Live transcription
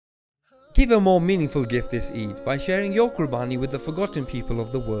Give a more meaningful gift this Eid by sharing your Qurbani with the forgotten people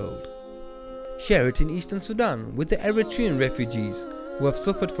of the world. Share it in Eastern Sudan with the Eritrean refugees who have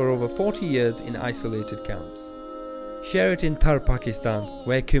suffered for over 40 years in isolated camps. Share it in Thar, Pakistan,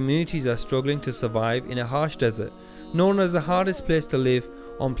 where communities are struggling to survive in a harsh desert known as the hardest place to live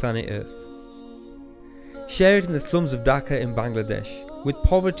on planet Earth. Share it in the slums of Dhaka in Bangladesh with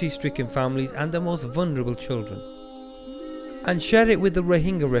poverty-stricken families and the most vulnerable children. And share it with the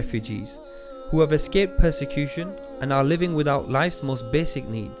Rohingya refugees who have escaped persecution and are living without life's most basic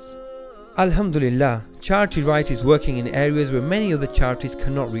needs. Alhamdulillah, Charity Right is working in areas where many other charities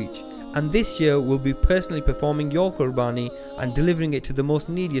cannot reach, and this year we'll be personally performing your Qurbani and delivering it to the most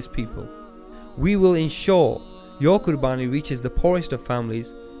neediest people. We will ensure your Qurbani reaches the poorest of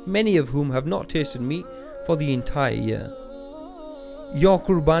families, many of whom have not tasted meat for the entire year. Your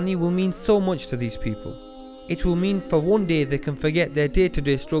Qurbani will mean so much to these people. It will mean for one day they can forget their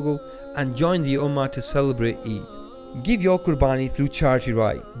day-to-day struggle and join the Ummah to celebrate Eid. Give your Qurbani through Charity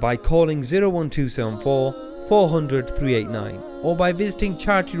Right by calling 01274 400 389 or by visiting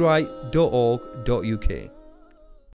charityright.org.uk.